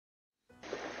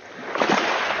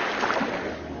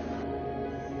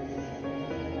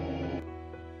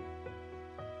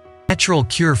Natural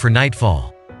cure for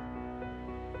Nightfall.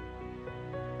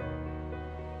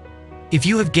 If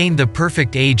you have gained the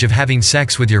perfect age of having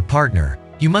sex with your partner,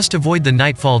 you must avoid the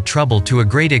Nightfall trouble to a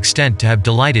great extent to have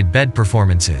delighted bed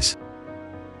performances.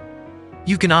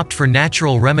 You can opt for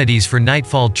natural remedies for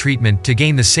Nightfall treatment to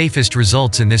gain the safest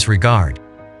results in this regard.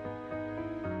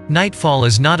 Nightfall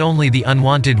is not only the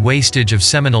unwanted wastage of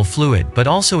seminal fluid but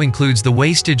also includes the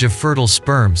wastage of fertile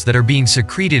sperms that are being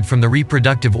secreted from the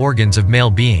reproductive organs of male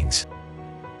beings.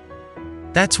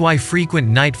 That's why frequent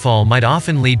Nightfall might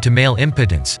often lead to male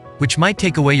impotence, which might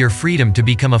take away your freedom to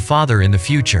become a father in the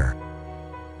future.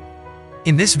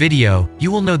 In this video, you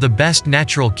will know the best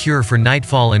natural cure for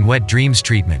Nightfall and wet dreams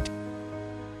treatment.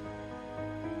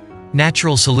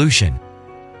 Natural solution.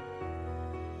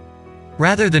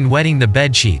 Rather than wetting the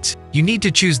bedsheets, you need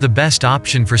to choose the best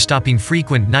option for stopping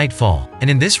frequent Nightfall, and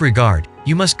in this regard,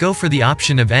 you must go for the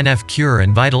option of NF Cure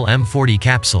and Vital M40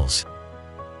 capsules.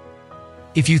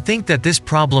 If you think that this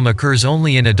problem occurs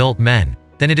only in adult men,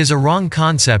 then it is a wrong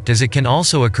concept, as it can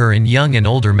also occur in young and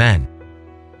older men.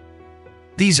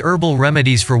 These herbal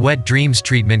remedies for wet dreams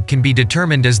treatment can be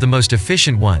determined as the most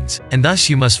efficient ones, and thus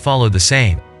you must follow the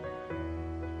same.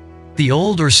 The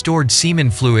old or stored semen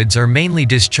fluids are mainly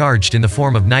discharged in the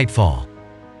form of Nightfall.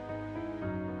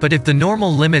 But if the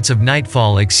normal limits of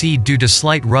Nightfall exceed due to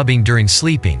slight rubbing during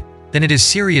sleeping, then it is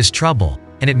serious trouble,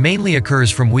 and it mainly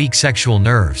occurs from weak sexual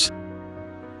nerves.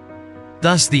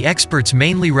 Thus, the experts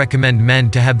mainly recommend men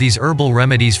to have these herbal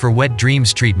remedies for wet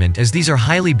dreams treatment, as these are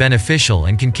highly beneficial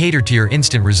and can cater to your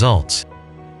instant results.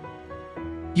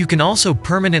 You can also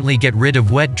permanently get rid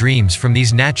of wet dreams from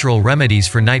these natural remedies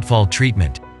for Nightfall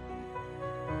treatment.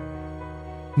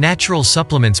 Natural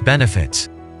supplements benefits.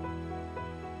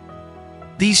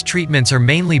 These treatments are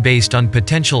mainly based on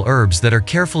potential herbs that are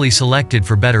carefully selected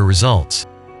for better results.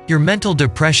 Your mental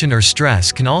depression or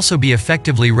stress can also be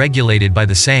effectively regulated by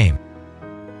the same.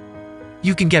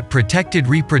 You can get protected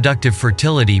reproductive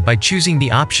fertility by choosing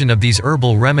the option of these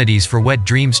herbal remedies for wet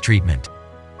dreams treatment.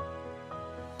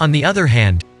 On the other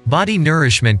hand, body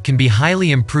nourishment can be highly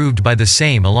improved by the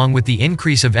same, along with the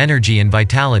increase of energy and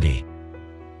vitality.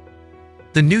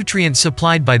 The nutrients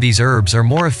supplied by these herbs are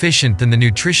more efficient than the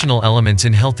nutritional elements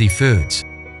in healthy foods.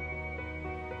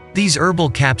 These herbal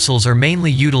capsules are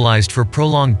mainly utilized for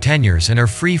prolonged tenures and are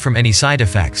free from any side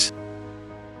effects.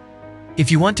 If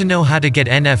you want to know how to get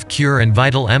NF Cure and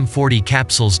Vital M40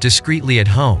 capsules discreetly at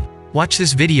home, watch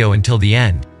this video until the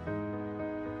end.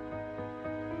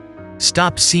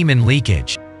 Stop semen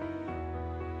leakage.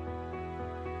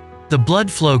 The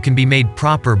blood flow can be made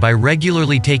proper by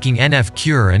regularly taking NF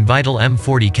Cure and Vital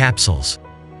M40 capsules.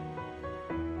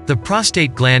 The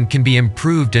prostate gland can be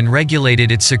improved and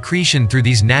regulated its secretion through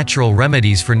these natural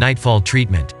remedies for Nightfall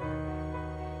treatment.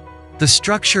 The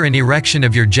structure and erection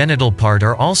of your genital part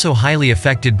are also highly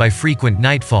affected by frequent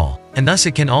Nightfall, and thus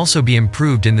it can also be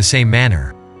improved in the same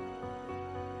manner.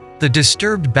 The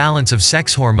disturbed balance of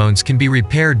sex hormones can be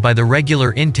repaired by the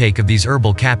regular intake of these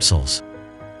herbal capsules.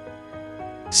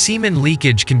 Semen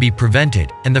leakage can be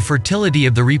prevented, and the fertility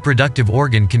of the reproductive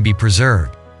organ can be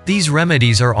preserved. These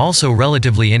remedies are also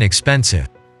relatively inexpensive.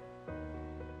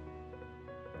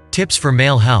 Tips for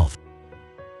male health.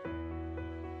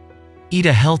 Eat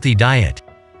a healthy diet.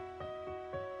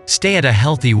 Stay at a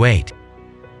healthy weight.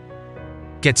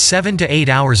 Get 7 to 8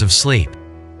 hours of sleep.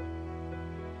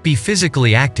 Be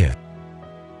physically active.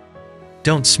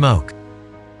 Don't smoke.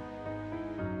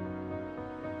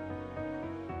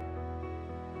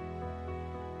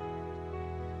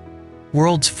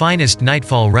 World's finest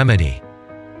Nightfall remedy.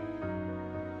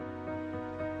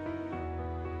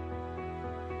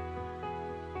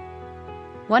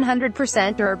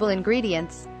 %100% herbal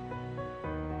ingredients.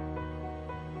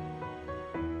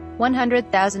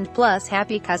 100,000 plus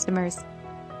happy customers.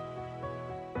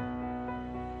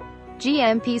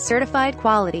 GMP certified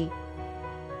quality.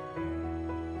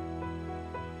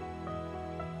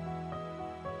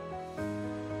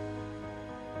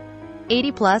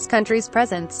 +80 countries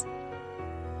presence.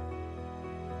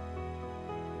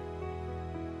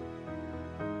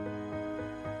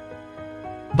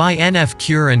 Buy NF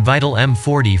Cure and Vital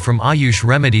M40 from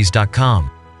AyushRemedies.com.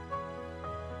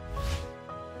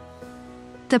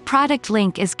 The product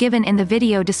link is given in the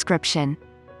video description.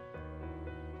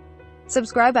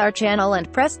 Subscribe our channel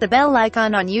and press the bell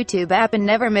icon on YouTube app and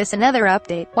never miss another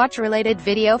update. Watch related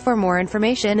video for more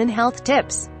information and health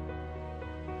tips.